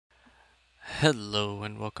Hello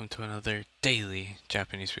and welcome to another daily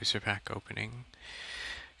Japanese booster pack opening.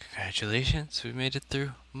 Congratulations, we made it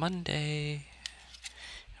through Monday.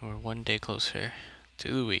 And we're one day closer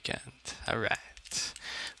to the weekend. Alright,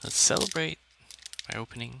 let's celebrate by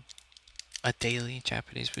opening a daily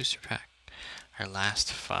Japanese booster pack. Our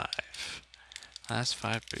last five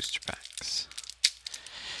booster packs.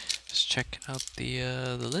 Just checking out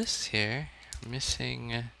the list here.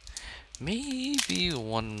 Missing maybe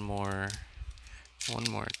one more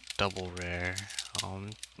double rare.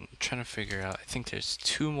 I'm trying to figure out. I think there's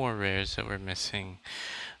two more rares that we're missing,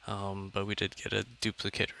 but we did get a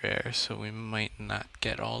duplicate rare, so we might not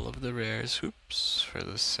get all of the rares. Oops, for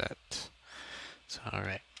the set. So all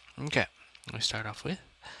right, okay. We start off with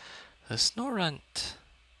the Snorunt.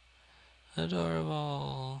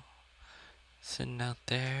 Adorable, sitting out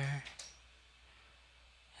there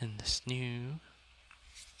in the snow.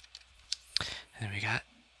 And we got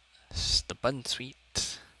the Bunsweet.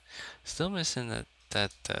 Still missing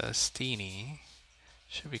that Steenie.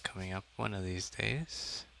 Should be coming up one of these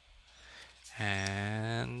days.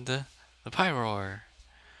 And the Pyroar.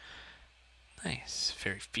 Nice,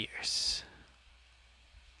 very fierce.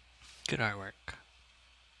 Good artwork.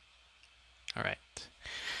 Alright.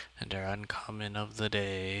 And our uncommon of the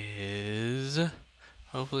day is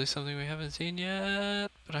hopefully something we haven't seen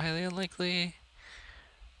yet, but highly unlikely.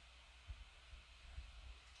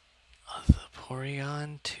 The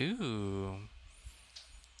Porygon 2.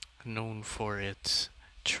 Known for its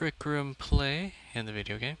Trick Room play in the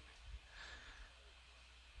video game.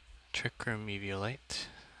 Trick Room Eviolite.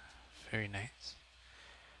 Very nice.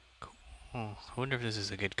 Cool. I wonder if this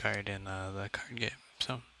is a good card in the card game.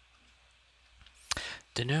 So,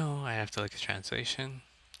 dunno, I have to look at translation.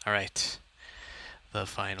 Alright. The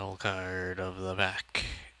final card of the pack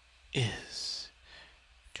is...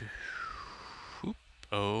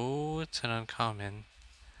 Oh, it's an uncommon.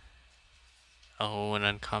 Oh, an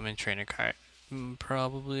uncommon trainer card.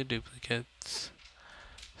 Probably duplicates.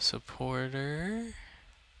 Supporter.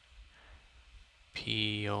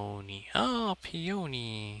 Peony. Oh,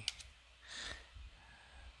 Peony.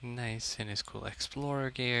 Nice in his cool Explorer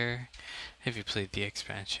gear. If you played the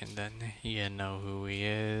expansion, then you know who he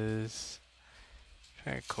is.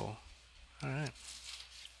 Very cool. Alright.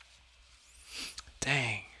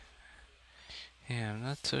 Dang. Yeah, I'm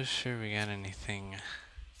not so sure we got anything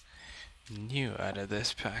new out of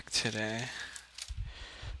this pack today.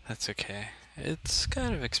 That's okay. It's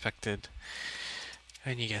kind of expected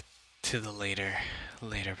when you get to the later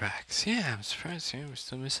packs. Yeah, I'm surprised here. We're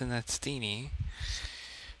still missing that Steenie.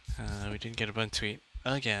 We didn't get a Bunsweet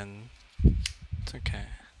again. It's okay.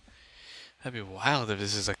 That'd be wild if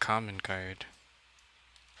this is a common card.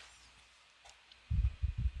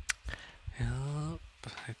 Yep.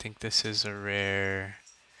 I think this is a rare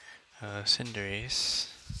Cinderace.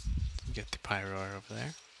 Get the Pyroar over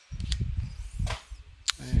there.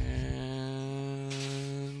 And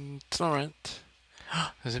Snorunt.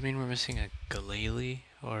 Does it mean we're missing a Galele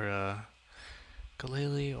or a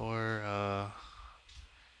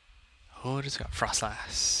oh, it has got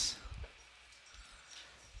Frostlass.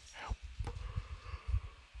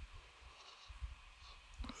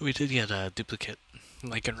 We did get a duplicate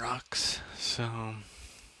Lycanrocs, so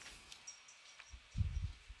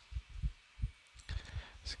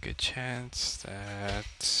there's a good chance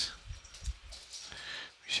that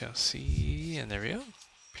we shall see. And there we go,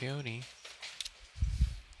 Peony.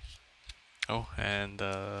 Oh, and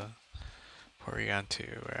Porygon 2,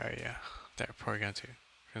 where are you? There, Porygon 2.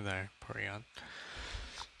 From there, Porygon.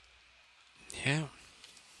 Yeah.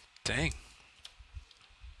 Dang.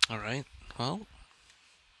 Alright, well,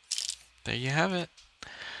 there you have it.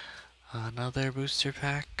 Another booster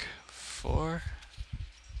pack for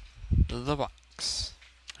the box.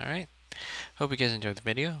 Alright. Hope you guys enjoyed the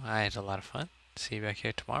video. I had a lot of fun. See you back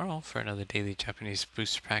here tomorrow for another daily Japanese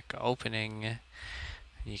booster pack opening.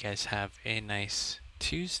 You guys have a nice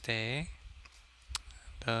Tuesday.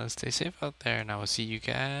 Stay safe out there, and I will see you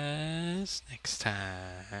guys next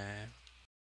time.